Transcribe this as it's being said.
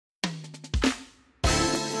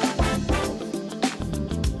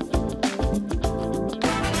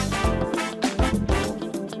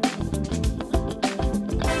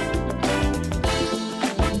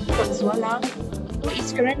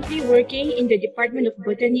currently working in the Department of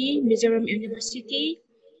Botany, Mizoram University,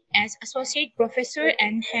 as Associate Professor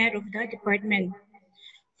and Head of the department.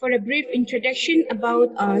 For a brief introduction about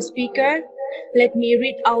our speaker, let me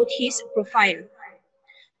read out his profile.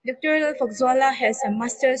 Dr. Fakzola has a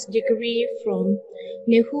master's degree from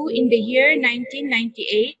NEHU in the year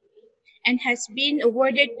 1998 and has been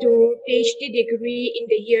awarded to PhD degree in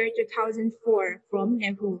the year 2004 from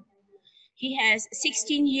NEHU. He has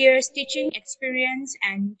 16 years teaching experience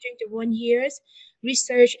and 21 years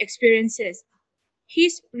research experiences.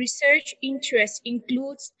 His research interest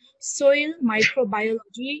includes soil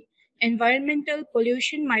microbiology, environmental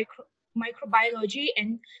pollution microbiology,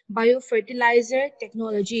 and biofertilizer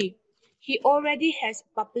technology. He already has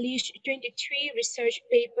published 23 research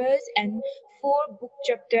papers and 4 book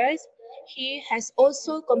chapters. He has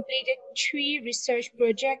also completed 3 research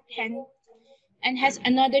projects and has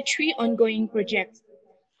another 3 ongoing projects.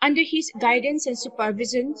 Under his guidance and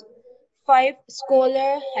supervision, 5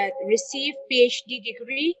 scholars had received PhD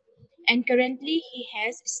degree, and currently he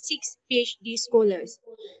has 6 PhD scholars.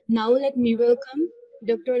 Now let me welcome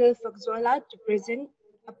Dr. Fakzola to present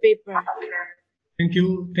a paper. Thank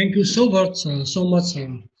you so much.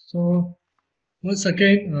 So once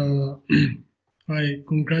again, I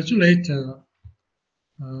congratulate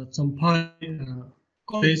Champai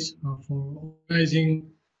College for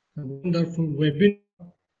organizing a wonderful webinar,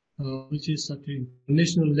 which is at the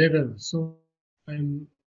international level. So I'm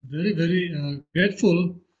very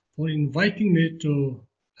grateful for inviting me to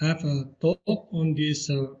have a talk on this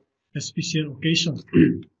special occasion.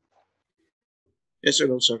 Yes, sir.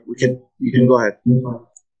 No, sir. You can go ahead.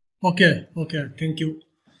 Okay. Thank you.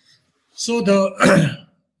 So the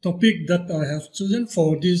topic that I have chosen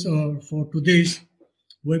for this for today's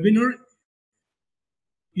webinar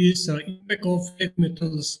is impact of heavy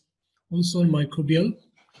metals on soil microbial,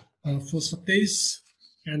 phosphates,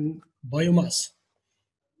 and biomass.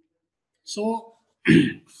 So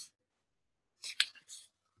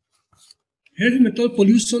heavy metal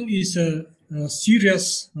pollution is a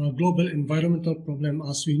serious global environmental problem,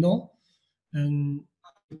 as we know, and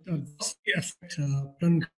it adversely affects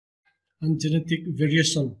plant and genetic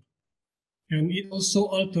variation. And it also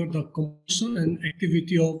alters the composition and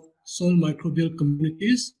activity of soil microbial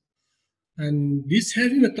communities. And this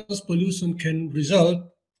heavy metals pollution can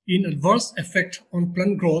result in adverse effect on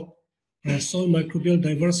plant growth, soil microbial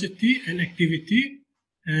diversity and activity,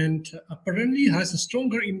 and apparently has a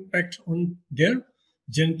stronger impact on their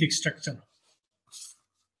genetic structure.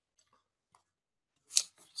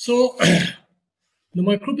 So the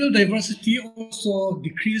microbial diversity also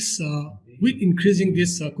decrease with increasing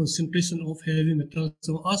this concentration of heavy metals.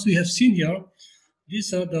 So as we have seen here,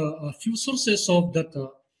 these are the few sources of that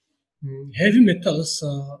heavy metals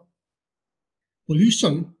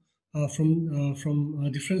pollution from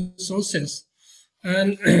different sources,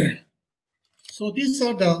 and so these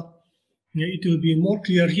are it will be more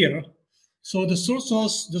clear here. So the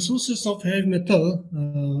sources of heavy metal,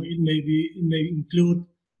 it may include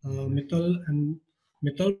metal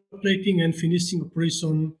plating and finishing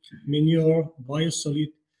operation, manure,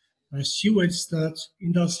 biosolid, sewage sludge,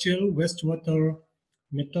 industrial wastewater,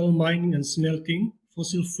 metal mining and smelting,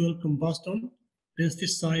 fossil fuel combustion,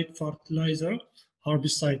 pesticide, fertilizer,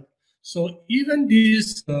 herbicide. So even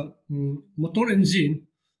this motor engine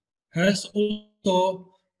has also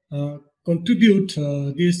contribute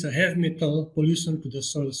this heavy metal pollution to the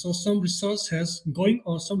soil. So some research has going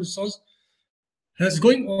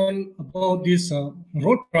on about this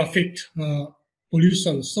road traffic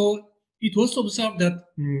pollution. So it was observed that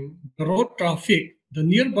the road traffic, the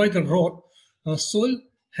nearby the road, soil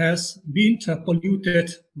has been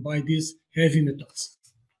polluted by these heavy metals.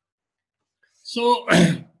 So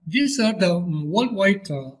these are the worldwide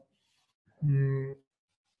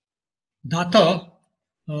data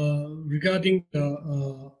regarding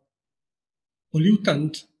the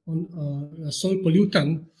pollutant on soil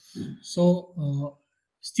pollutant. So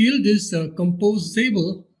still this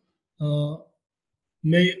composable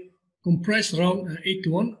may comprise around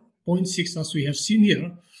 81.6 as we have seen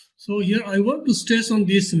here. So here I want to stress on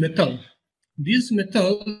this metal. This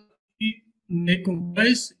metal may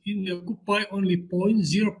comprise, it may occupy only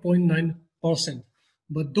 0.9%.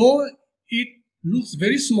 But though it looks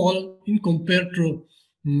very small in compared to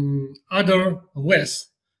other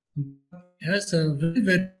waste, it has a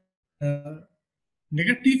very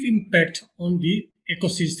negative impact on the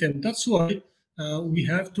ecosystem. That's why we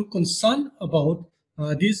have to concern about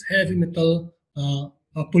this heavy metal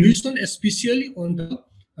pollution, especially on the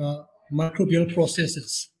microbial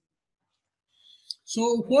processes.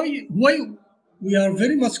 So why we are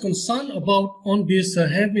very much concerned about on this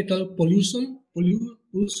heavy metal pollution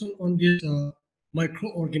decomposition on this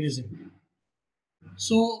microorganism.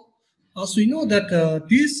 So, as we know that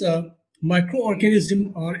these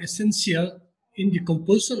microorganisms are essential in the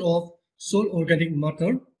composition of soil organic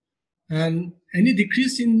matter, and any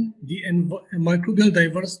decrease in the microbial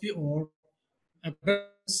diversity or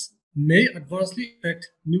abundance may adversely affect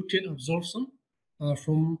nutrient absorption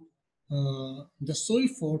from the soil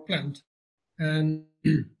for plant. And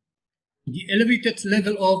the elevated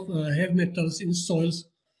level of heavy metals in soils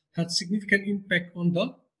had significant impact on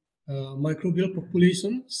the microbial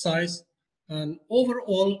population size and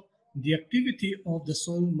overall the activity of the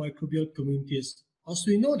soil microbial communities. As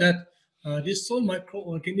we know that these soil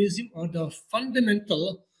microorganisms are the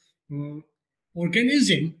fundamental um,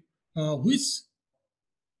 organism which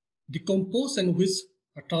decompose and which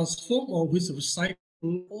transform or which recycle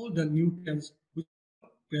all the nutrients which are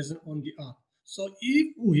present on the earth. So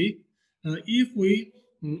if we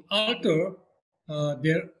alter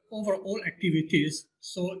their overall activities,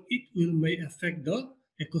 so it will may affect the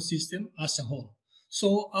ecosystem as a whole.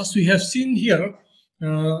 So as we have seen here,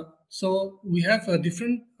 so we have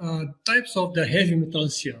different types of the heavy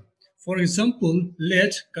metals here. For example,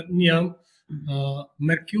 lead, cadmium,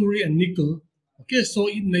 mercury, and nickel. Okay, so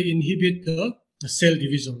it may inhibit the cell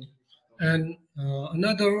division. And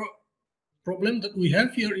another problem that we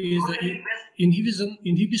have here is the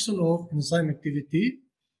inhibition of enzyme activity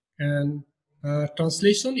and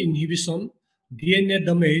translation inhibition, DNA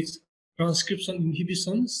damage, transcription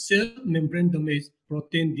inhibition, cell membrane damage,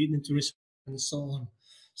 protein denaturation, and so on.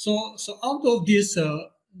 So out of these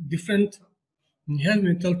different heavy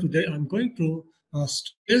metal today, I'm going to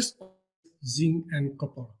stress on this zinc and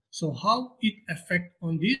copper. So how it affect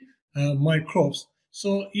on the microbes.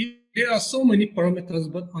 So there are so many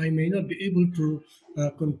parameters, but I may not be able to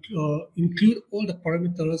include all the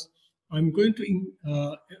parameters. I'm going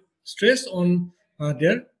to stress on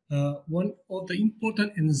there one of the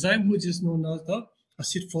important enzyme which is known as the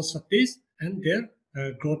acid phosphatase and their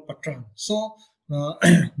growth pattern. So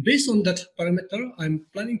based on that parameter, I'm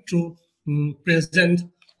planning to present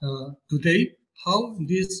today how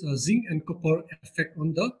this zinc and copper affect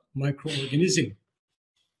on the microorganism.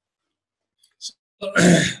 So,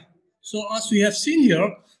 so as we have seen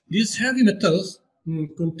here, these heavy metals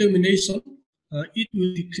contamination, it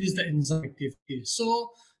will decrease the enzyme activity.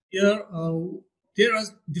 So here there are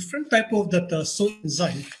different type of that soil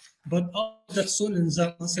enzyme, but out of that soil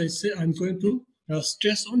enzyme, as I say, I'm going to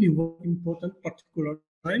stress only one important particular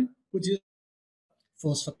enzyme, which is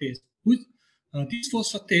phosphatase. This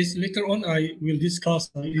phosphatase later on I will discuss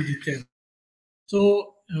in detail.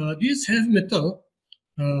 So this heavy metal,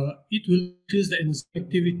 it will increase the enzyme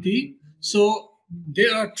activity. So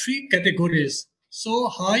there are three categories: so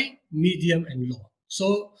high, medium, and low.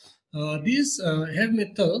 So this heavy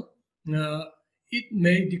metal, uh, it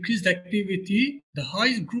may decrease the activity. The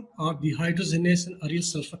high group are dehydrogenase and aryl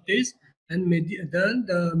sulfatase, and then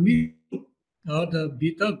the medium group are the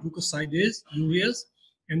beta glucosidase, urease,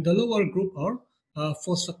 and the lower group are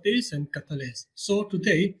phosphatase and catalase. So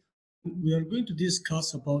today we are going to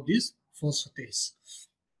discuss about this phosphatase.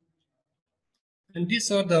 And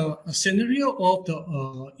these are the scenario of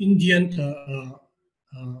the Indian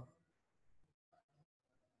uh,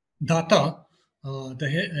 data, the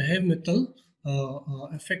heavy metal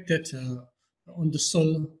affected on the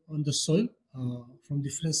soil from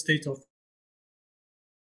different states of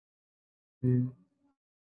India. Mm,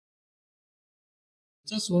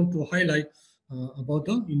 just want to highlight about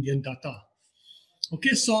the Indian data.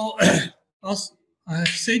 Okay, so as I have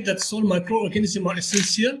said that soil microorganisms are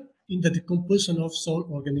essential in the decomposition of soil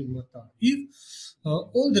organic matter. If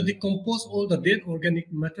all the dead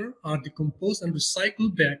organic matter are decomposed and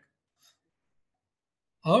recycled back,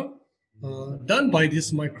 are done by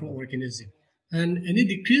this microorganism. And any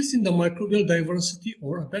decrease in the microbial diversity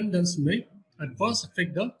or abundance may adversely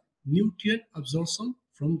affect the nutrient absorption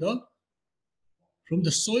from the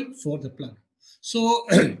soil for the plant. So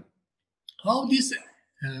how this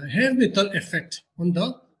heavy metal effect on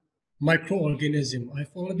the microorganism?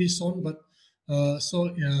 I've already shown, but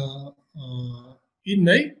it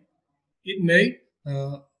may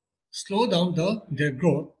slow down their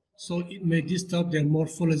growth, so it may disturb their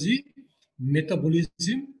morphology,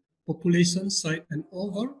 metabolism, population size, and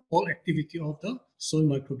overall activity of the soil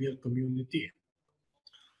microbial community.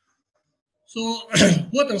 So,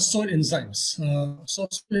 what are soil enzymes? So,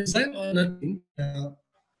 soil enzymes are nothing.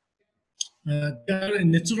 They are a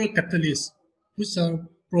natural catalyst which are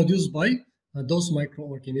produced by those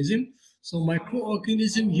microorganisms. So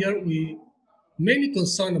microorganism here we mainly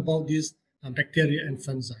concern about these bacteria and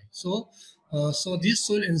fungi. So these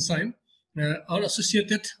soil enzymes are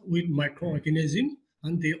associated with microorganism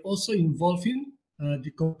and they also involve in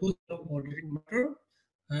decomposition of organic matter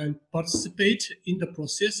and participate in the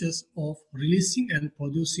processes of releasing and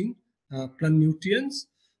producing plant nutrients,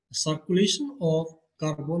 circulation of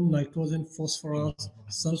carbon, nitrogen, phosphorus,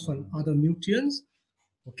 sulfur, and other nutrients.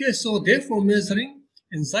 Okay, so therefore measuring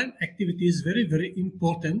enzyme activity is very, very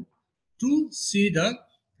important to see the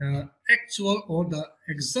actual or the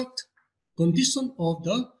exact condition of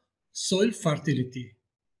the soil fertility.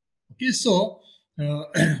 Okay, so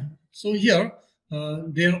so here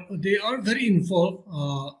they are very involved.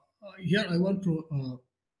 Here I want to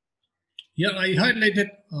here I highlighted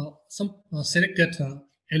some selected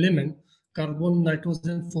element: carbon,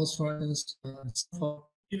 nitrogen, phosphorus, sulfur,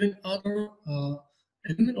 even other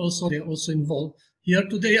element also they also involved. Here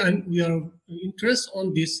today we are interested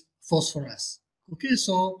on this phosphorus. Okay,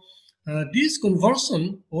 so this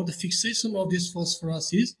conversion or the fixation of this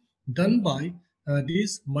phosphorus is done by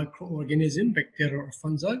these microorganism, bacteria or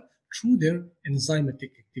fungi, through their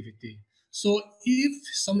enzymatic activity. So if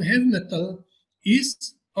some heavy metal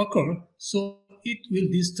is occur, so it will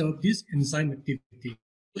disturb this enzyme activity.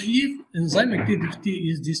 So if enzyme activity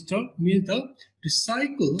is disturbed, means the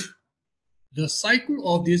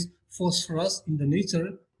cycle of this phosphorus in the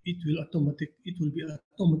nature, it will be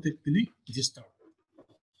automatically disturbed.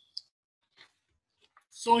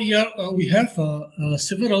 So here we have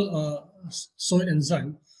several soil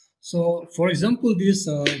enzymes. So for example, this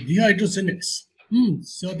dehydrogenase.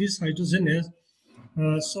 So this hydrogenase.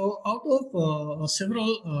 So out of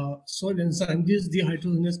several soil enzymes, this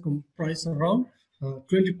dehydrogenase comprise around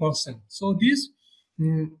 20%. So this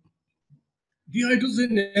mm,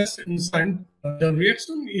 dehydrogenase enzyme, the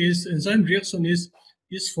reaction is enzyme reaction is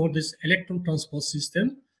for this electron transport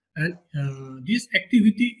system, and this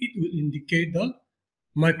activity it will indicate the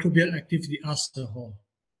microbial activity as a whole.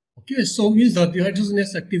 Okay, so means that the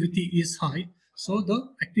hydrogenase activity is high, so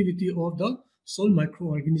the activity of the soil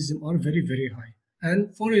microorganism are very, very high.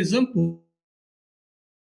 And for example,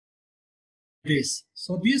 glucosidase.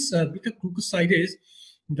 So this beta glucosidase,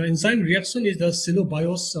 the enzyme reaction is the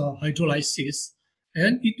cellobiose hydrolysis,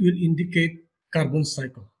 and it will indicate carbon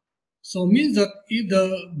cycle. So means that if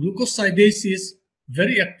the glucosidase is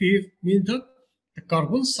very active, means that the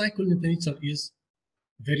carbon cycle in the nature is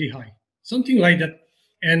very high, something like that.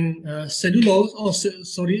 And cellulose, or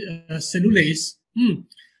cellulase,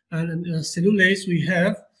 and cellulase we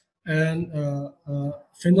have, and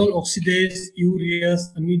phenol oxidase,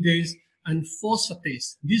 urease, amidase, and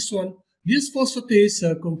phosphatase. This phosphatase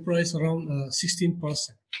comprise around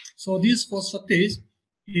 16%. So this phosphatase,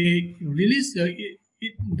 it release the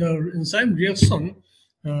enzyme reaction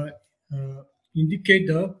uh, indicate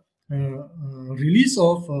the release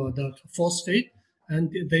of the phosphate,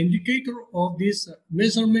 and the indicator of this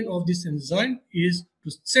measurement of this enzyme is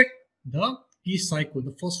to check the E cycle,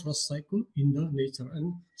 the phosphorus cycle in the nature,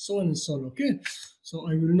 and so on and so on. Okay, so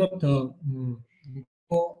I will not go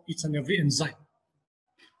each and every enzyme.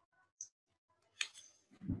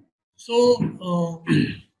 So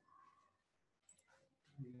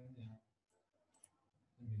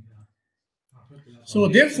so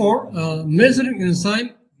therefore, measuring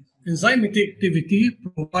enzymatic activity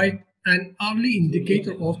provide an early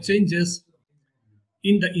indicator of changes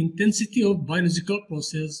in the intensity of biological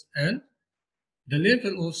process and the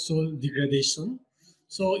level of soil degradation.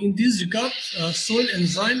 So in this regard, soil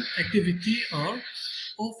enzyme activity are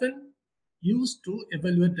often used to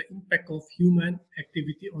evaluate the impact of human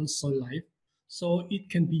activity on soil life. So it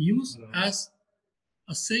can be used as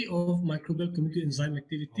assay of microbial community enzyme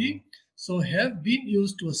activity, so have been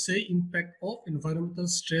used to assay impact of environmental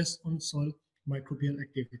stress on soil microbial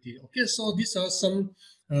activity. Okay, so these are some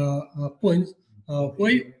points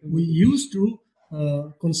why we used to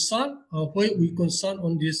why we concern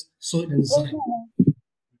on this soil enzyme.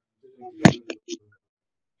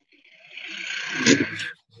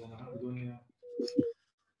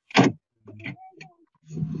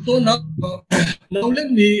 So now, now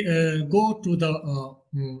let me go to the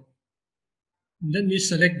let me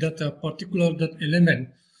select that particular that element,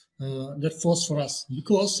 that phosphorus,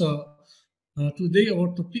 because today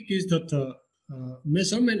our topic is that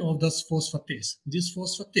measurement of this phosphatase. This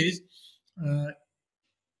phosphatase,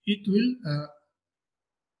 it will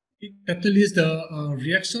it catalyze the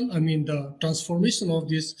reaction, I mean the transformation of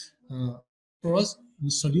this phosphorus in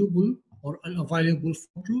soluble or unavailable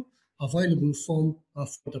form to available form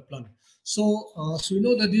for the plant. So we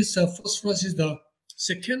know that this phosphorus is the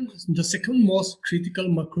second most critical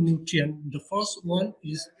macronutrient. The first one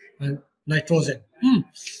is nitrogen.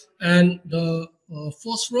 And the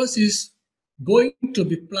phosphorus is going to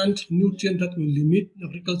be plant nutrient that will limit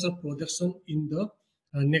agricultural production in the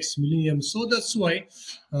next millennium. So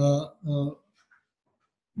uh, uh,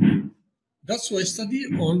 that's why study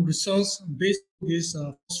on research based on this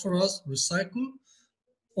phosphorus recycle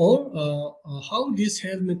or how this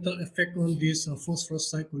has mental effect on this phosphorus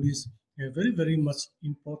cycle is very much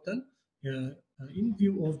important in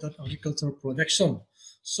view of that agricultural production.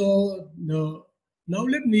 So now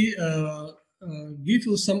let me give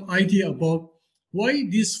you some idea about why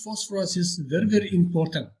this phosphorus is very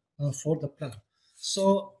important for the plant.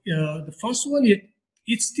 So the first one is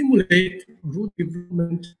it stimulates root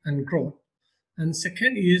development and growth, and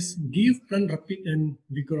second is give plant rapid and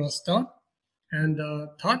vigorous start, and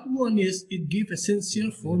third one is it gives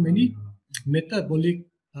essential for many metabolic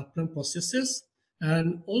plant processes,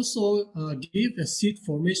 and also give a seed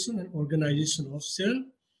formation and organization of cell,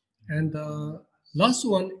 and last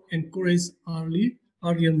one encourage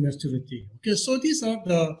earlier maturity. Okay, so these are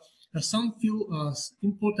the some few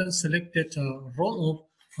important selected role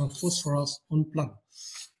of phosphorus on plant.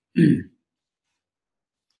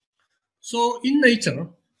 So in nature,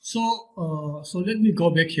 so let me go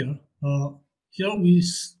back here. Here we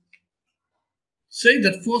say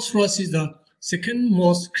that phosphorus is the second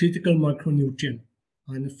most critical micronutrient,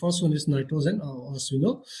 and the first one is nitrogen, as we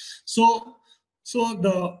know. So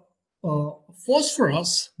the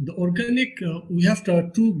phosphorus, the organic, we have the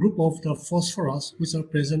two group of the phosphorus which are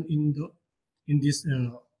present in this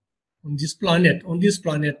on this planet. On this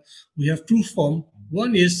planet, we have two form.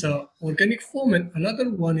 One is organic form, and another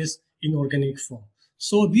one is inorganic form.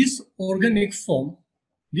 So which is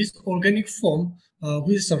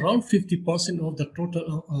around 50% of the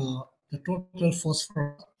total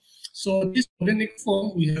phosphorus. So this organic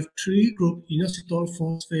form, we have three group: inositol,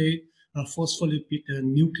 phosphate, phospholipid,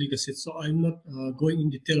 and nucleic acid. So I'm not going in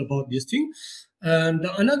detail about this thing. And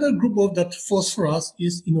another group of that phosphorus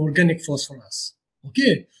is inorganic phosphorus.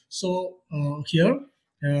 Okay, so here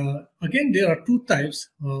again there are two types.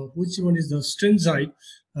 Which one is the stringite?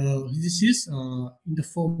 This is in the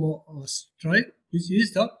form of stride, which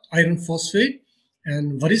is the iron phosphate,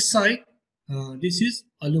 and varicite. This is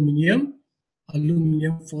aluminum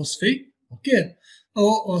phosphate. Okay,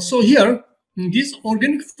 so here this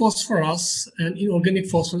organic phosphorus and inorganic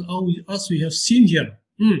phosphorus, as we have seen here.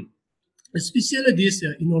 Especially this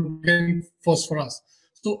inorganic phosphorus.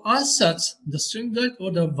 So as such, the stringite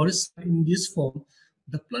or the varicite in this form,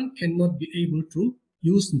 the plant cannot be able to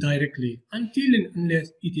use directly until and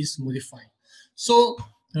unless it is modified. So,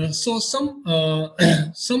 so some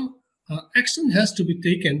some action has to be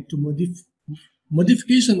taken to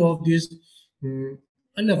modification of this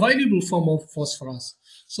unavailable form of phosphorus.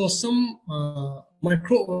 So some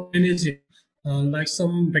microorganisms like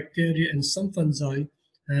some bacteria and some fungi,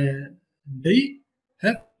 they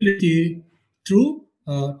have ability to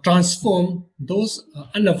transform those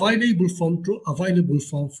unavailable form to available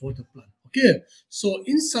form for the plant. Okay, so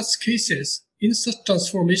in such cases, in such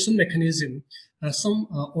transformation mechanism, some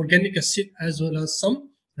organic acid as well as some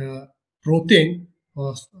protein,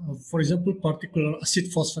 for example, particular acid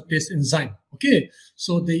phosphatase enzyme. Okay,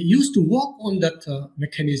 so they used to work on that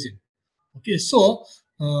mechanism. Okay, so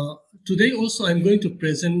today also I'm going to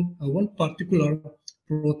present one particular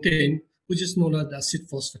protein which is known as the acid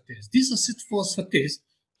phosphatase. This acid phosphatase,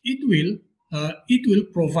 it will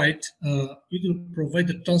provide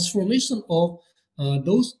the transformation of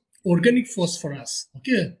those organic phosphorus.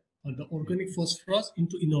 Okay, the organic phosphorus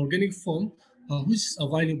into inorganic form, which is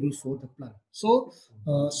available for the plant. So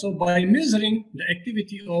so by measuring the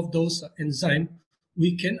activity of those enzymes,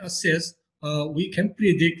 we can assess, we can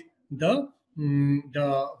predict the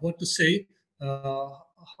what to say,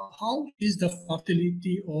 how is the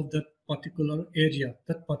fertility of that particular area,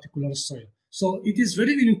 that particular soil. So it is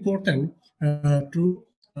very important to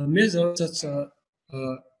measure uh, such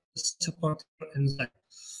a particular enzyme.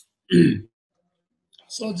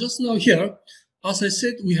 So just now here, as I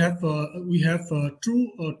said, we have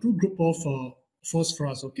two group of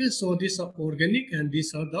phosphorus. Okay, so these are organic and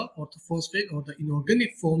these are the orthophosphate or the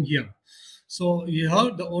inorganic form here. So you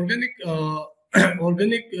have the organic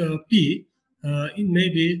organic P. It may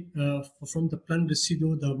be from the plant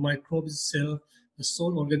residue, the microbes cell, the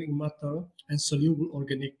soil organic matter, and soluble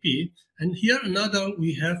organic P. And here another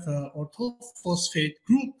we have orthophosphate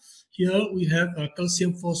group. Here we have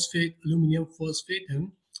calcium phosphate, aluminum phosphate,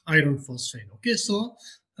 and iron phosphate. Okay, so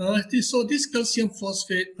so this calcium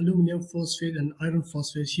phosphate, aluminum phosphate, and iron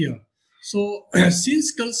phosphate here. So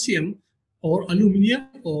since calcium or aluminum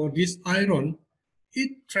or this iron,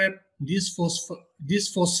 it trap this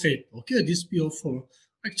phosphate. Okay, this PO4.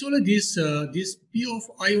 Actually, this PO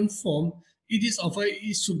ion form,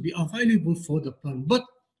 it should be available for the plant, but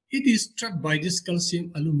it is trapped by this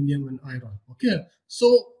calcium, aluminum, and iron. Okay,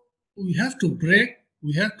 so we have to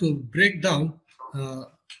break down. Uh,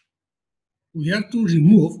 we have to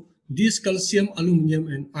remove this calcium, aluminum,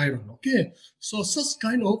 and iron. Okay, so such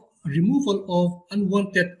kind of removal of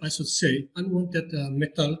unwanted, I should say, unwanted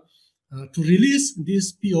metal to release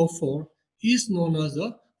this PO4 is known as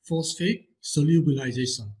the phosphate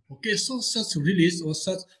solubilization. Okay, so such release or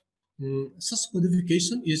such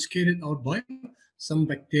modification is carried out by some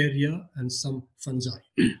bacteria and some fungi.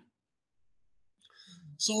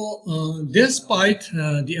 So, despite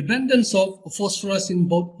the abundance of phosphorus in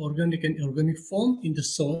both organic and inorganic form in the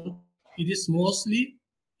soil, it is mostly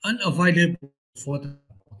unavailable for the plant.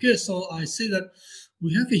 Okay, so I say that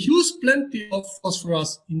we have a huge plenty of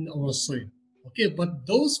phosphorus in our soil. Okay, but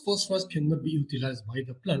those phosphorus cannot be utilized by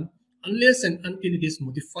the plant unless and until it is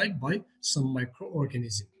modified by some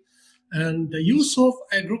microorganism. And the use of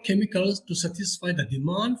agrochemicals to satisfy the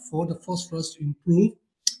demand for the phosphorus to improve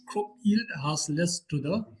crop yield has led to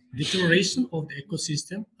the deterioration of the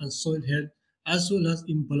ecosystem and soil health, as well as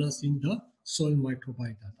imbalance in the soil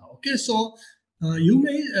microbiota. Okay, so you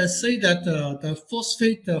may say that the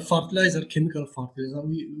phosphate fertilizer, chemical fertilizer,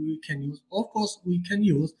 we can use. Of course, we can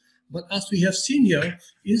use, but as we have seen here,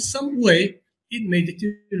 in some way, it may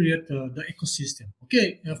deteriorate the ecosystem.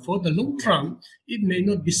 Okay, for the long term, it may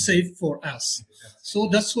not be safe for us. So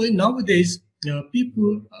that's why nowadays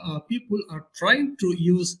people are trying to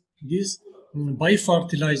use this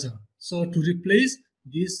biofertilizer, so to replace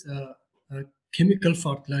this chemical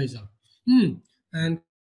fertilizer. And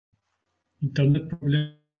internet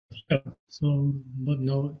problem here. So, but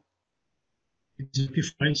now it's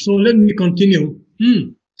rectified. So let me continue.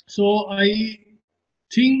 So I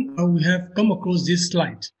think we have come across this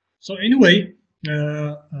slide. So anyway,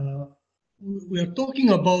 we are talking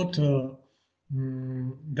about the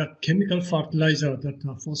chemical fertilizer, that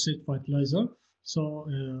phosphate fertilizer. So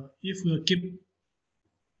if we keep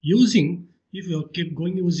using, if we keep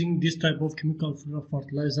going using this type of chemical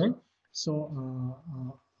fertilizer, so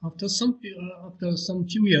after some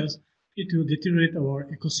few years, it will deteriorate our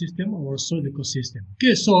ecosystem, our soil ecosystem.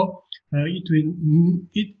 Okay, so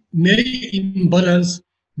it may imbalance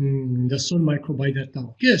the soil microbiota.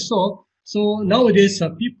 Okay, so nowadays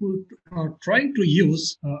people are trying to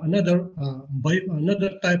use another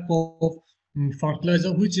type of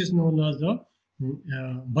fertilizer, which is known as the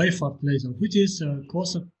biofertilizer, which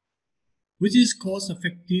is cost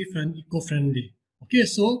effective and eco-friendly. Okay,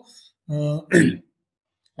 so uh,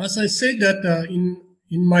 as I said that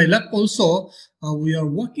in my lab also, we are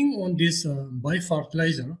working on this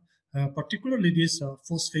biofertilizer, particularly this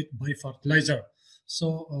phosphate biofertilizer.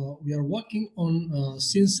 So we are working on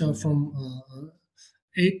since from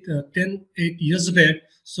 8 years back.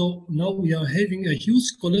 So now we are having a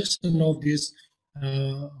huge collection of this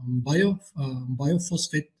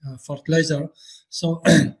biophosphate fertilizer. So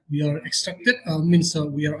we are extracted, means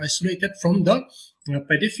we are isolated from the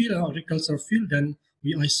paddy field, agriculture field, then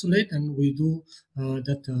we isolate and we do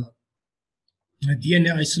that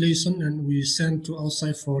DNA isolation, and we send to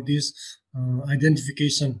outside for this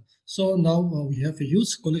identification. So now we have a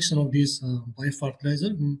huge collection of this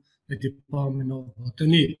biofertilizer in the Department of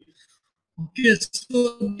Botany. Okay,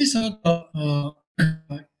 so these are the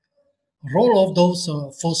role of those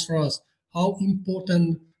phosphorus, how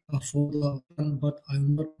important for the plant, but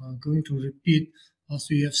I'm not going to repeat as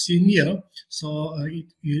we have seen here. So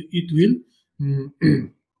it will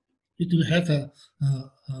it will have a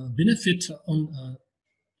benefit on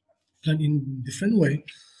plant in different way.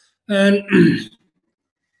 And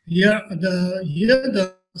here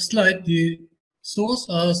the slide shows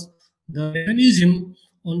us the mechanism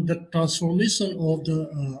on the transformation of the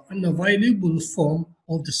unavailable form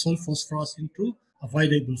of the soil phosphorus into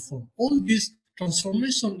available form. All this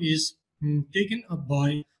transformation is taken up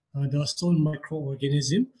by the soil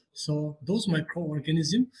microorganism. So those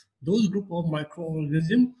group of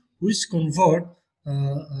microorganisms which convert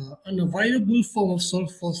unavailable form of soil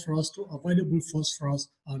phosphorus to available phosphorus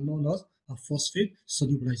are known as a phosphate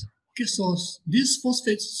solubilizer. Okay, so this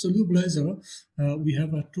phosphate solubilizer, we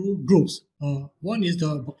have two groups. One is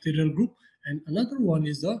the bacterial group, and another one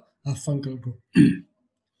is the fungal group.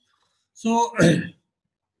 So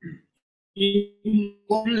in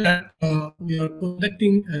our lab, we are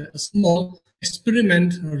conducting a small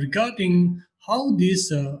experiment regarding how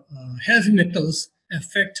these heavy metals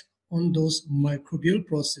affect on those microbial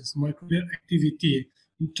activity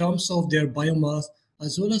in terms of their biomass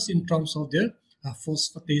as well as in terms of their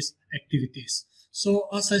phosphatase activities. So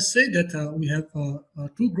as I say that we have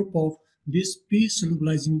two group of these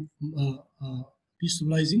P-solubilizing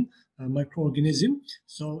microorganism,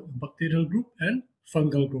 so bacterial group and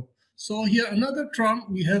fungal group. So here another term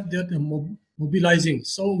we have that mobilizing.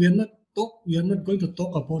 So we are not going to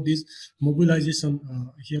talk about this mobilization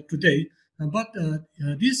here today. But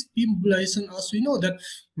this immobilization, as we know that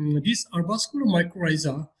these arbuscular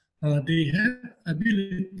mycorrhiza, they have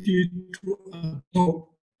ability to absorb,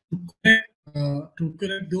 to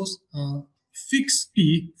collect those fixed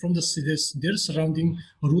P from their surrounding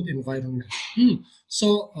root environment.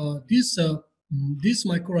 So these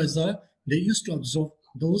mycorrhiza, they used to absorb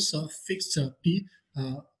those fixed P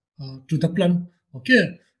to the plant.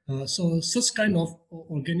 Okay, so such kind of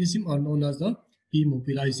organism are known as the P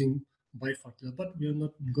mobilizing bifertile, but we are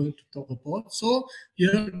not going to talk about. So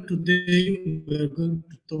here today we are going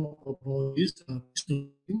to talk about this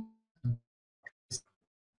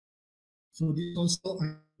so this also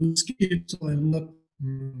I will skip, so I will not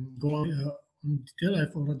go in detail.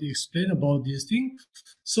 I've already explained about this thing.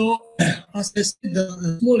 So as I said,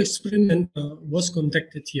 the small experiment was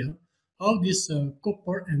conducted here. How this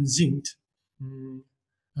copper and zinc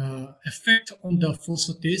effect on the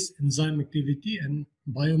phosphatase enzyme activity and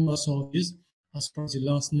biomass of this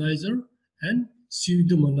Aspergillus niger and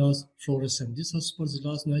Pseudomonas fluorescens. This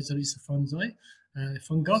Aspergillus niger is a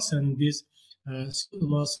fungus, and this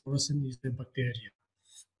Pseudomonas fluorescens is the bacteria.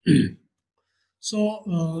 So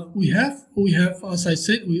we have, as I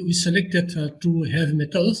said, we selected two heavy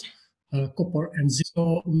metals, copper and zinc.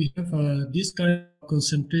 So we have this kind of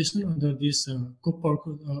concentration under this copper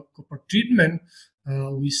treatment.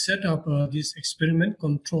 We set up this experiment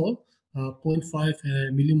control, 0.5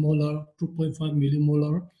 millimolar, 2.5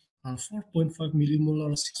 millimolar, 4.5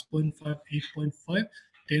 millimolar, 6.5, 8.5,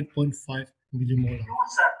 10.5 millimolar.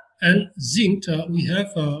 And zinc, we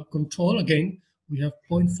have control again. We have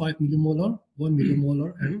 0.5 millimolar, 1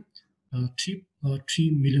 millimolar, and 3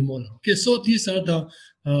 millimolar. Okay, so these are the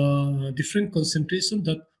different concentrations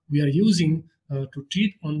that we are using to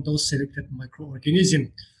treat on those selected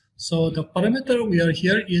microorganisms. So the parameter we are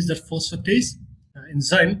here is the phosphatase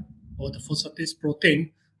enzyme or the phosphatase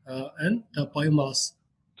protein and the biomass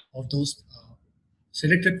of those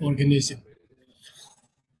selected organisms.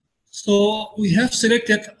 So we have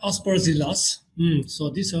selected Aspergillus. So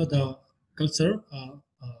these are the culture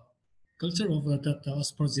of that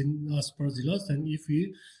Aspergillus. And if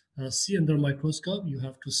we see under microscope, you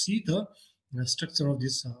have to see the structure of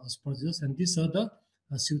this Aspergillus. And these are the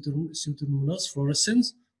Pseudomonas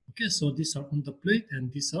fluorescens. Okay, so these are on the plate,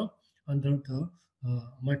 and these are under the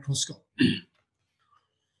microscope.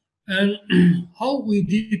 And how we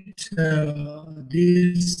did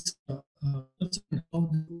this, how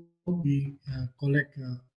we collect,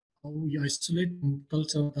 how we isolate and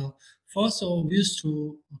culture the first. So we used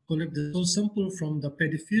to collect the soil sample from the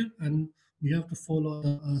paddy field, and we have to follow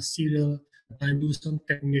the serial dilution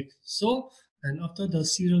technique. So, and after the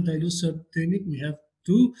serial dilution technique, we have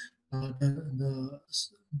to the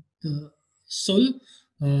soil.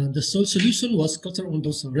 The soil solution was cultured on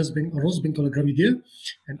those rose Bengal gramidia,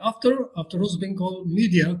 and after rose Bengal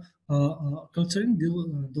media, culturing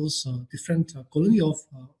those different colony of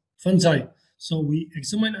fungi. So we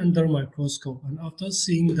examine under microscope, and after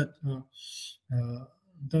seeing that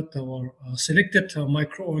that our selected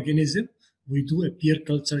microorganism, we do a peer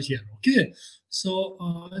culture here. Okay, so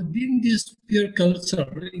in this peer culture,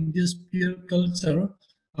 we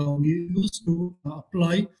used to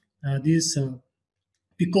apply this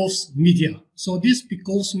Picos media. So this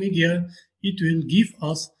Picos media, it will give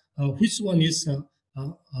us which one is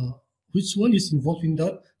involved in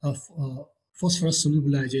the phosphorus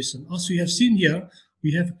solubilization. As we have seen here,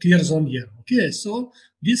 we have clear zone here. Okay, so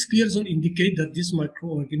this clear zone indicate that this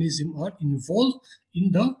microorganism are involved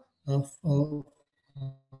in the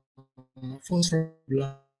phosphorus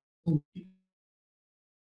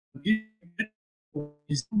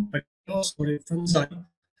because for a fungi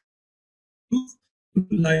to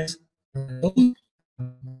utilize those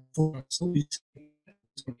so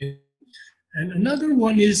and another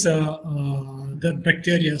one is the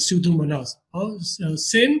bacteria Pseudomonas.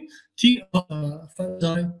 Same thing,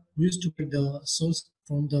 fungi. We used to get the source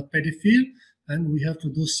from the paddy field, and we have to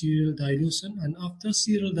do serial dilution. And after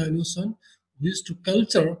serial dilution, we used to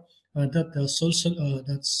culture that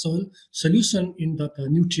soil solution in that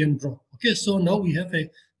nutrient broth. Okay, so now we have a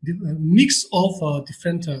mix of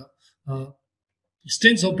different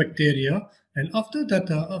strains of bacteria, and after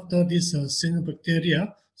that after this strain of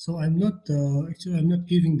bacteria, so I'm not actually I'm not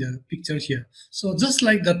giving the picture here. So just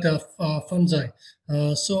like that fungi,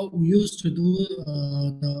 so we used to do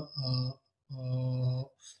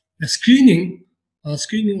the screening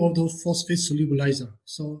of those phosphate solubilizer.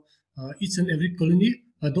 So each and every colony,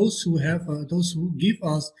 those who give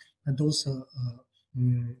us those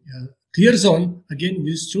clear zone, again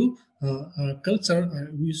we used to culture.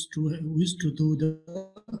 We used to do the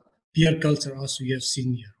peer culture as we have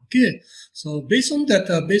seen here. Okay, so based on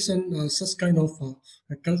that, based on such kind of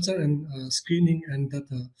culture and screening and that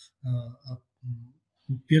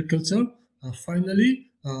peer culture,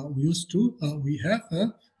 finally we used to we have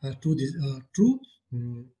two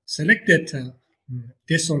selected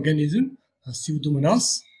test organism,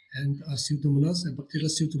 Pseudomonas and Pseudomonas and bacterial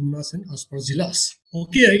Pseudomonas and Aspergillus.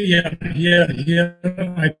 Okay, here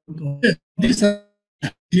I put. Okay, these are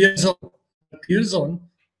clear zone. Clear zone.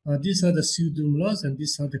 These are the pseudomonas and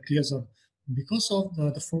these are the clear zone. Because of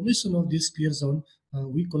the formation of this clear zone,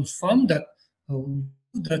 we confirm that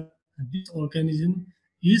that this organism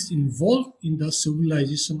is involved in the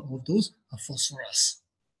civilization of those phosphorus.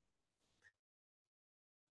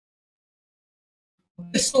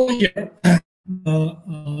 Okay, so here,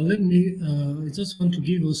 let me. I just want to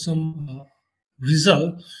give you some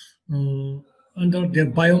result under their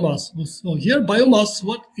biomass. So here, biomass.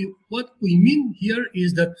 What we mean here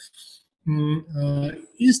is that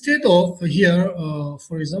instead of here,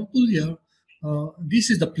 for example, here, this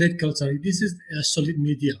is the plate culture. This is a solid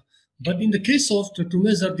media. But in the case of to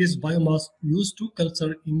measure this biomass, we used to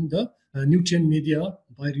culture in the nutrient media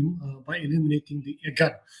by eliminating the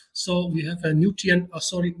agar. So we have a nutrient.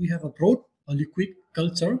 We have a broad liquid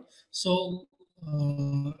culture. So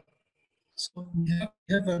we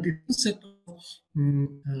have a different set of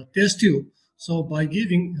test tube. So by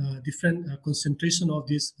giving different concentration of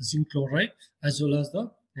this zinc chloride as well as the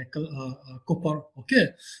copper,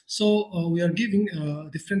 okay. So we are giving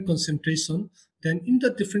different concentration. Then in the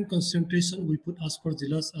different concentration, we put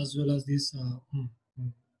aspergillus as well as this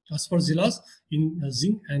aspergillus in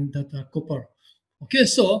zinc and that copper. Okay,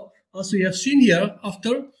 so as we have seen here,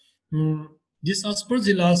 after this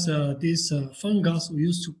aspergillus, this fungus, we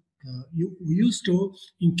used to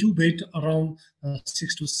incubate around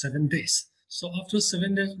 6 to 7 days. So after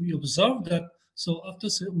 7 days, we observe that. So after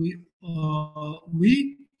we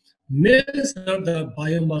measure the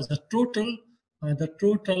biomass, the total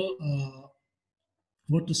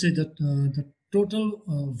what to say that the total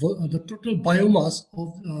biomass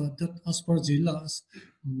of that aspergillus.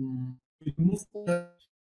 We remove that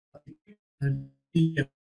the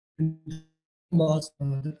mass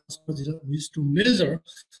that aspergillus we used to measure.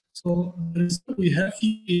 So the result we have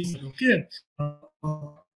here is okay.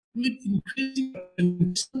 With increasing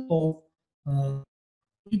concentration of uh,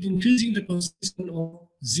 with increasing the concentration of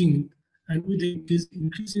zinc and with the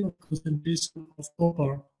increasing of concentration of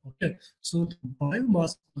copper, okay, so the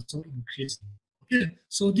biomass also increasing. Okay,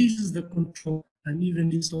 so this is the control, and even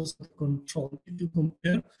this is also the control. If you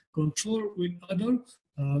compare control with other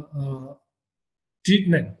uh,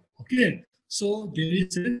 treatment, okay, so there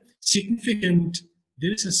is a significant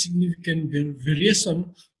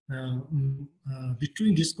variation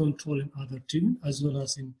between this control and other treatment as well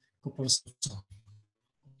as in copper sulfate.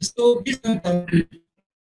 So this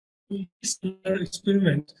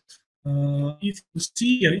experiment, if you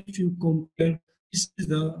see here, if you compare, this is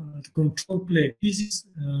the control plate. This is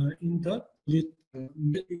in the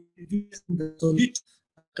solid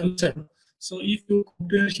culture. So if you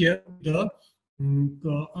compare here the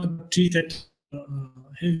other treated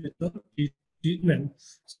heavy metal treatment,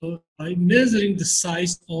 so by measuring the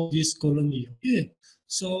size of this colony, okay,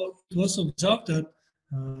 so it was observed that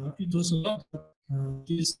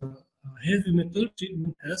this heavy metal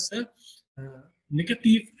treatment has a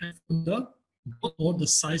negative effect on the growth or the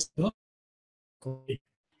size of the colony.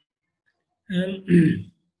 And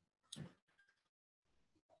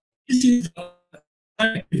this is the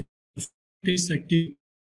activity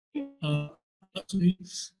actually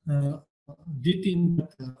did in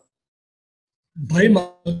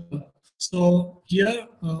biomarker. So here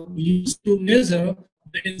we used to measure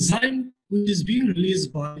the enzyme which is being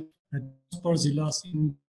released by aspergillus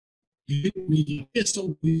in living media. Okay,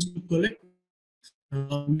 so we used to collect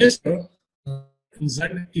measure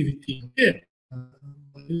enzyme activity. Okay,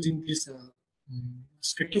 by using this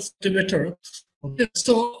spectrophotometer. Okay,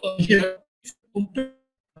 so here if you compare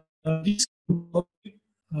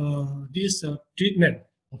this treatment.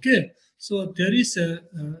 Okay, so there is a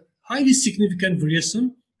highly significant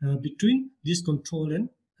variation between this control and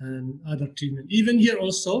other treatment. Even here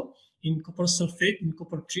also in copper sulfate, in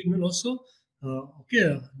copper treatment also,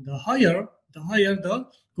 okay, the higher the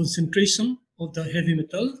concentration of the heavy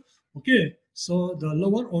metal, okay, so the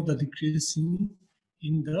lower or the decreasing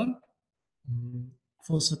in the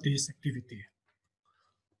phosphatase activity.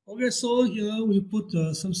 Okay, so here we put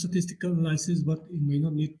some statistical analysis, but it may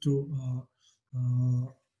not need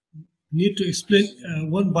to explain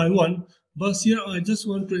one by one. But here I just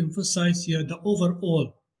want to emphasize here the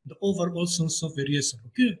overall source of variation.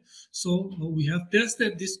 Okay, so we have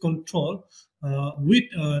tested this control with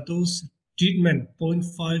those treatment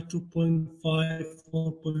 0.5 to 0.5,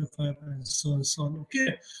 4.5, and so on.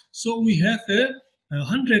 Okay, so we have a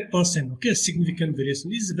 100%. Okay, significant variation.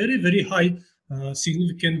 This is very high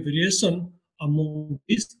significant variation among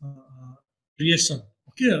this variation.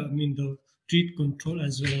 Okay, I mean the treat control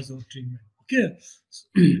as well as the treatment. Okay.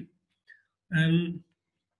 And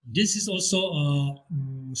this is also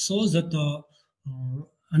shows that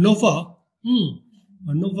ANOVA,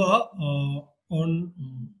 ANOVA on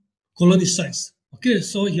colony size. Okay,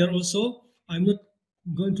 so here also I'm not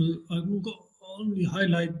going to only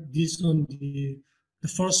highlight this on the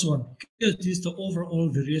first one. Okay, this is the overall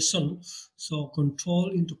variation. So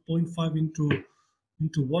control into zero point 0.5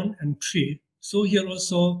 into 1 and 3. So here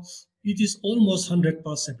also it is almost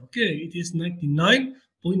 100%. Okay, it is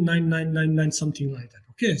 99.9999 something like that.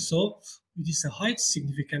 Okay, so it is a high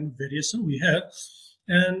significant variation we have,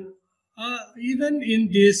 and even in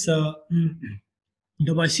this the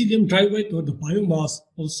mycelium dry weight or the biomass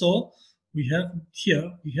also we have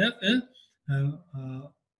here we have a, uh uh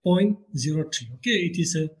 0.03. Okay, it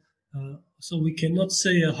is a so we cannot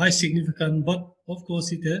say a high significant, but of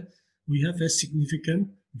course we have a significant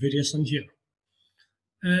variation here.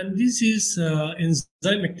 And this is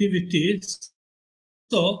enzyme activity.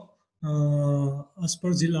 So as per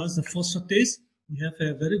Zilas, the phosphatase, we have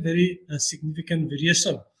a very significant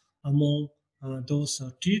variation among those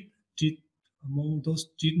among those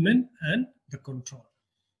treatment and the control.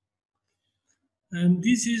 And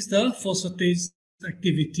this is the phosphatase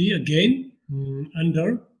activity again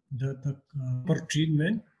under the per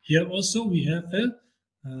treatment. Here also we have a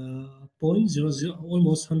 0.00,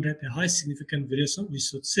 almost 100, a high significant variation. We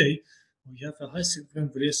should say we have a high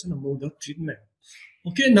significant variation among the treatment.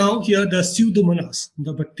 Okay, now here the Pseudomonas,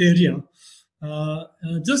 the bacteria,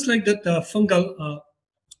 just like that fungal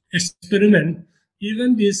experiment,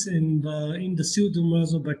 even this in the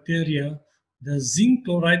Pseudomonas of bacteria, the zinc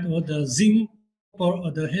chloride or the zinc or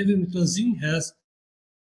the heavy metal zinc has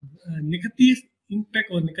a negative impact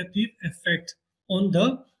or negative effect on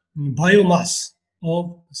the biomass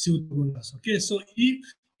of Pseudomonas. Okay, so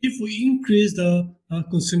if we increase the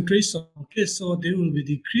concentration, okay, so there will be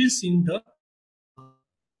decrease in the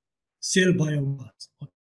cell biomass.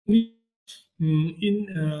 Okay. In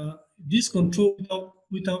this control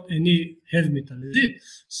without any heavy metal, is it?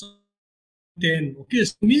 So then, okay,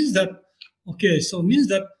 so means that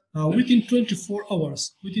within 24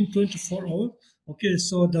 hours, okay,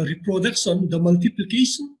 so the reproduction, the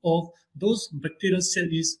multiplication of those bacterial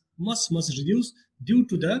cells is much reduced due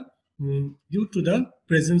to the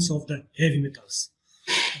presence of the heavy metals.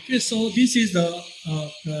 Okay, so this is the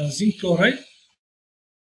zinc chloride.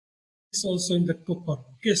 Is also in the copper.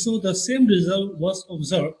 Okay, so the same result was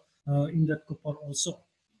observed in that copper also.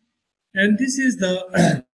 And this is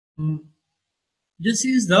the this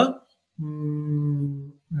is the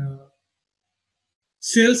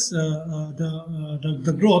cells,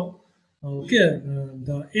 the growth. Okay,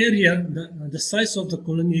 the area, the size of the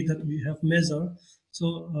colony that we have measured.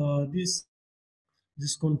 So this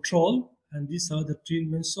control and these are the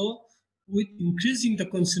treatments. So with increasing the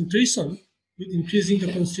concentration, of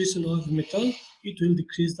metal, it will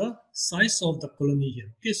decrease the size of the colony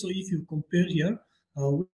here. Okay, so if you compare here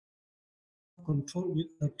with control with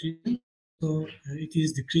the treatment, so it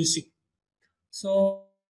is decreasing. So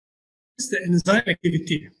it's the enzyme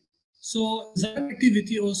activity. So enzyme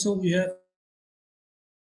activity also we have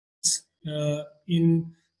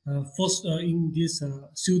in in this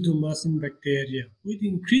Pseudomonas in bacteria with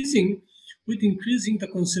increasing the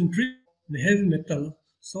concentration of the heavy metal.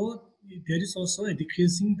 So there is also a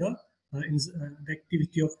decreasing the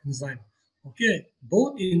activity of enzyme. Okay,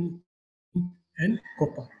 both in and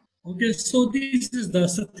copper. Okay, so this is the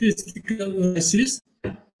statistical analysis.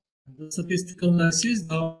 The statistical analysis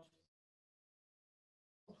now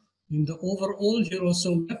in the overall here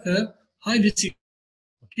also we have a high risk.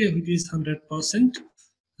 Okay, it is 100%.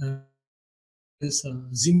 This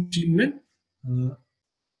zinc treatment, uh,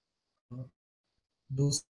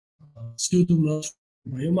 those pseudomonas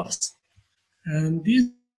biomass, and this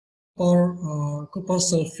copper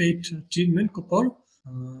sulfate treatment, copper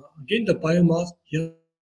again the biomass here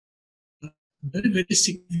very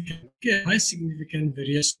significant, okay, high significant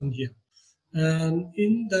variation here, and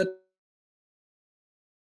in that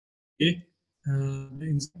the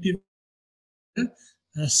incentive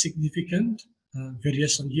significant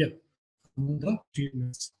variation here among the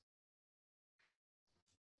treatments.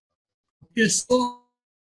 Okay, so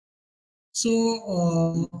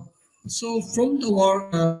from the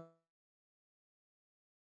work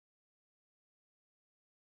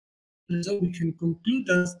result, we can conclude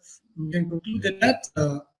that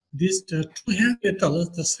these two heavy metals,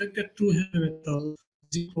 the selected two heavy metals,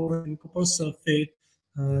 zinc chloride and copper sulfate,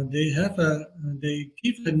 they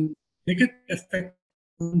give a negative effect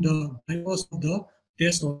on the bypass of the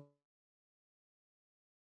test of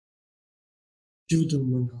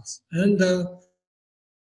pseudomonas. And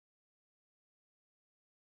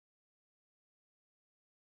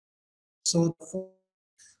so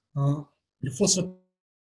the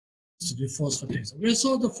phosphatase. We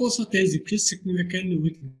saw the phosphatase decreased significantly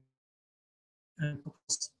with and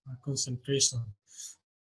concentration.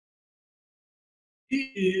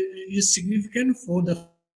 It is significant for the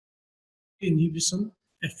inhibition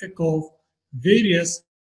effect of various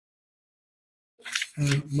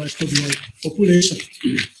microbial population.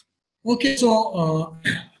 Okay, so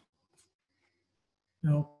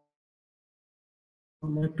now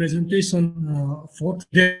my presentation for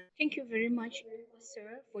today. Thank you very much,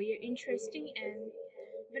 sir, for your interesting and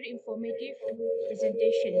very informative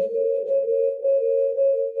presentation.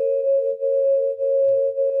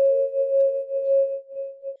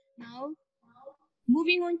 Now,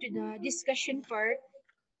 moving on to the discussion part,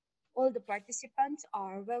 all the participants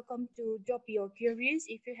are welcome to drop your queries.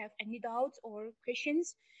 If you have any doubts or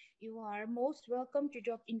questions, you are most welcome to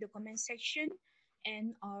drop in the comment section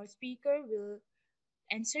and our speaker will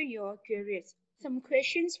answer your queries. Some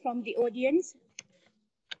questions from the audience.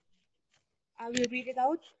 I will read it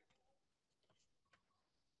out.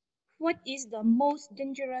 What is the most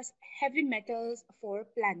dangerous heavy metals for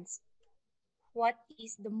plants? What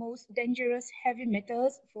is the most dangerous heavy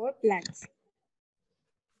metals for plants?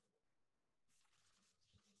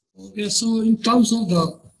 Okay, so in terms of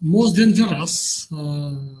the most dangerous,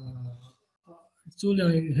 actually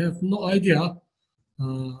I have no idea,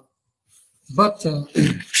 uh, but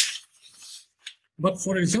but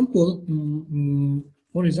for example, mm,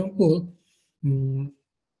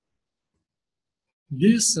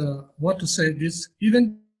 this what to say this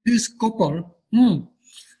even this copper.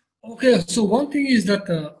 Okay, so one thing is that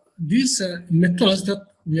these metals that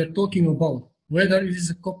we are talking about, whether it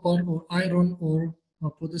is copper or iron or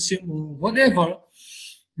potassium or whatever,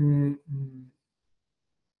 mm, mm,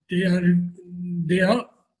 they are they are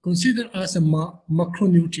considered as a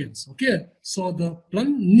macronutrients. Okay, so the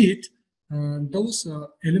plant need those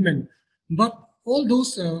elements, but all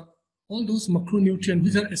those uh, all those macronutrients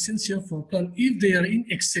which are essential for plant, if they are in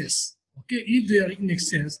excess, okay, if they are in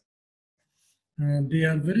excess, they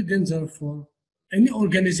are very dangerous for any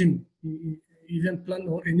organism, even plant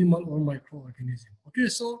or animal or microorganism. Okay,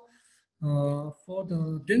 so for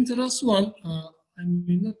the dangerous one, I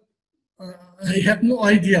mean not I have no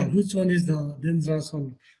idea which one is the dangerous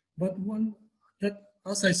one. But one that,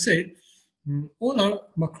 as I said, all are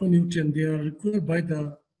macronutrients. They are required by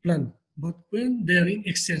the plant. But when they are in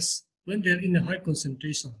excess, when they are in a high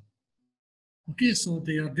concentration, okay, so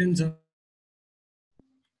they are dangerous.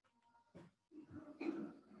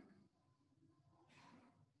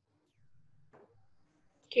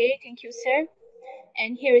 Okay, thank you, sir.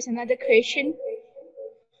 And here is another question.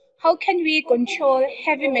 How can we control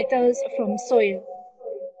heavy metals from soil?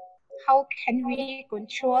 How can we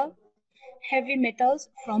control heavy metals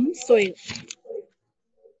from soil?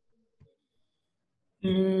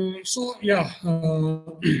 So yeah,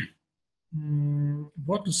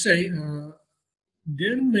 what to say?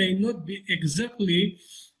 There may not be exactly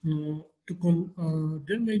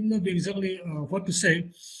there may not be exactly what to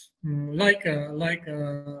say. Uh,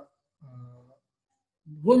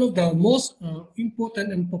 One of the most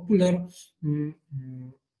important and popular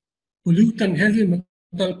pollutant, heavy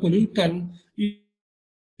metal pollutant,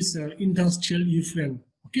 is industrial effluent.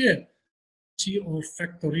 Okay, or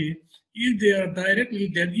factory, if they are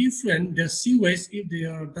directly, their effluent, their sewage, if they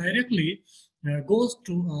are directly goes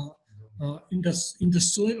to in the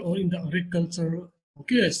soil or in the agriculture,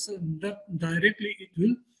 okay, so that directly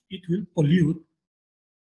it will pollute,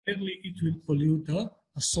 directly it will pollute the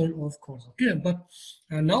soil, of course. Okay, but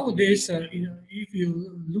nowadays, if you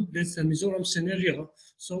look this Mizoram scenario,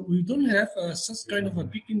 so we don't have such kind of a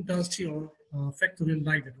big industry or factory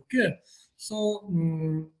like that. Okay, so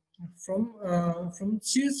from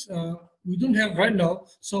since we don't have right now,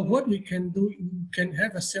 so what we can do, we can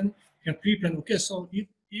have a same pre-plan. Okay, so if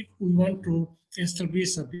we want to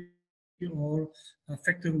establish a big or a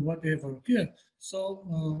factory, whatever. Okay,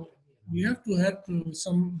 so we have to have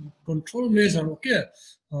some control measure. Okay,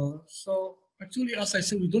 so actually, as I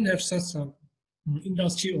said, we don't have such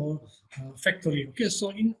industry or factory. Okay, so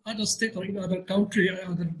in other state or in other country,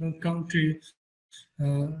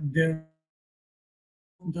 there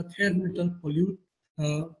that heavy metal pollute,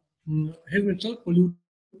 heavy metal pollute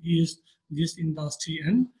is this industry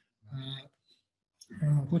and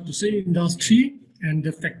what to say, industry and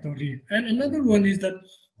the factory. And another one is that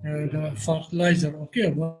the fertilizer.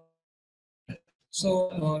 Okay, so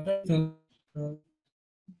that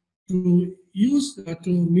to use to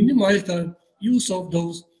minimize the use of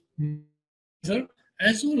those fertilizer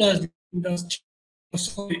as well as the industry,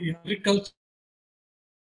 sorry, agriculture,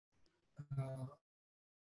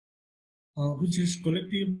 uh, which is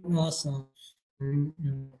collectively known as mm,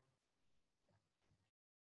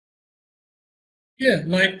 yeah,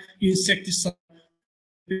 like insecticide,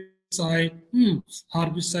 pesticide,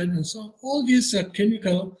 herbicide, and so on. All these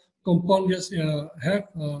chemical compounds have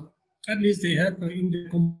at least they have in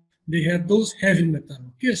the they have those heavy metal.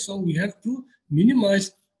 Okay, so we have to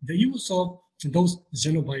minimize the use of those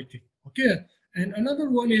xenobiotic. Okay, and another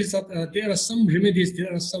one is that there are some remedies,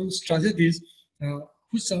 there are some strategies uh,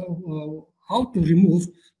 which are how to remove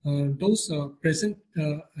those present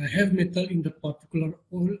heavy metal in the particular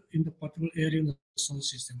or in the particular area in the soil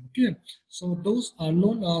system. Okay, so those are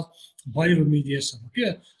known as bioremediation.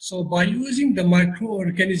 Okay, so by using the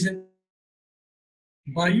microorganism,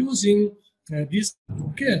 by using this,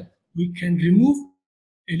 okay, we can remove,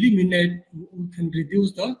 eliminate, we can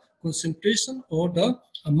reduce the concentration or the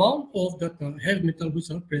amount of the heavy metal which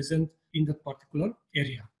are present in the particular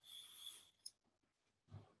area.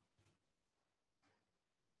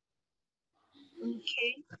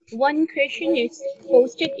 Okay. One question is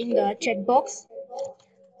posted in the chat box,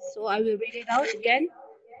 so I will read it out again.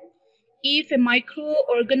 If a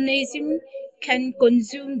microorganism can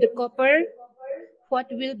consume the copper, what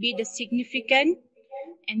will be the significant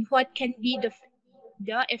and what can be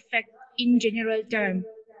the effect in general term?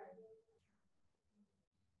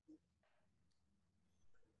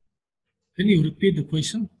 Can you repeat the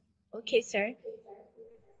question? Okay, sir.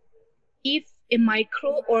 If a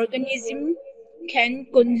microorganism can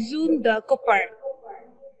consume the copper,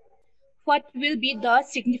 what will be the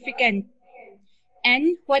significant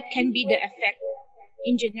and what can be the effect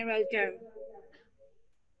in general term?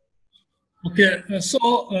 Okay,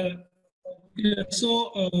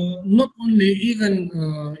 not only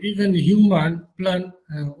even human, plant,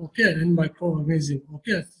 okay, and microorganism.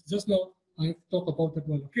 Okay, just now I talk about that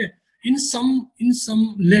one. Okay, in some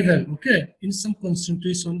level, okay, in some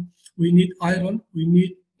concentration, we need iron, we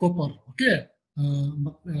need copper. Okay,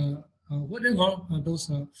 whatever those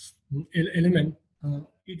element,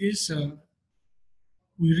 it is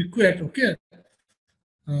we require. Okay,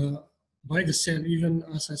 uh, by the cell, even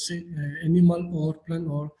as I said, animal or plant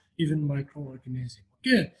or even microorganism.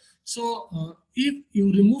 Okay, so if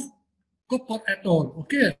you remove copper at all,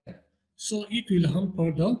 okay, so it will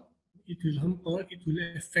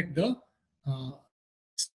affect the uh,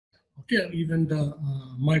 okay, even the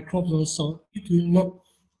microbes also, it will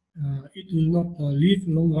not live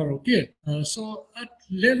longer. Okay, so at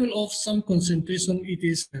level of some concentration, it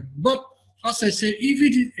is. But as I say, if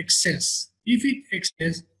it excess,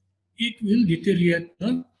 it will deteriorate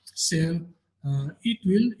the cell. It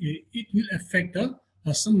will affect the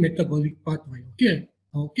some metabolic pathway.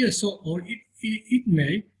 Okay, So or it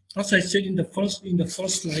may, as I said in the first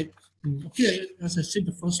slide. Okay, as I said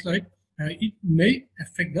the first slide, it may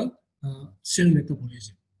affect the cell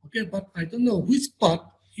metabolism. Okay, but I don't know which part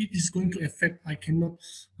it is going to affect. I cannot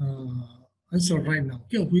answer right now.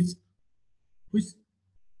 Okay, which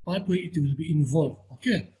pathway it will be involved.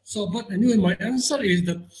 Okay, so but anyway, my answer is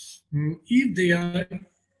that if they are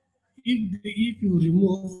if you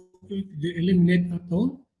remove it, they eliminate at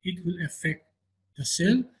all, it will affect the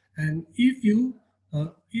cell. And if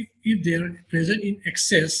they are present in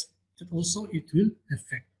excess, that also it will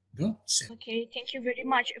affect the cell. Okay, thank you very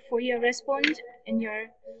much for your response and your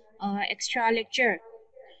extra lecture.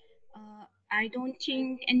 I don't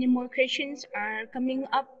think any more questions are coming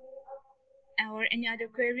up or any other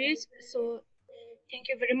queries. So thank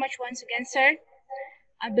you very much once again, sir.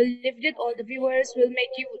 I believe that all the viewers will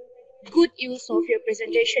make you good use of your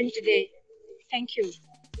presentation today. Thank you.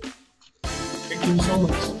 Thank you so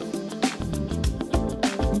much.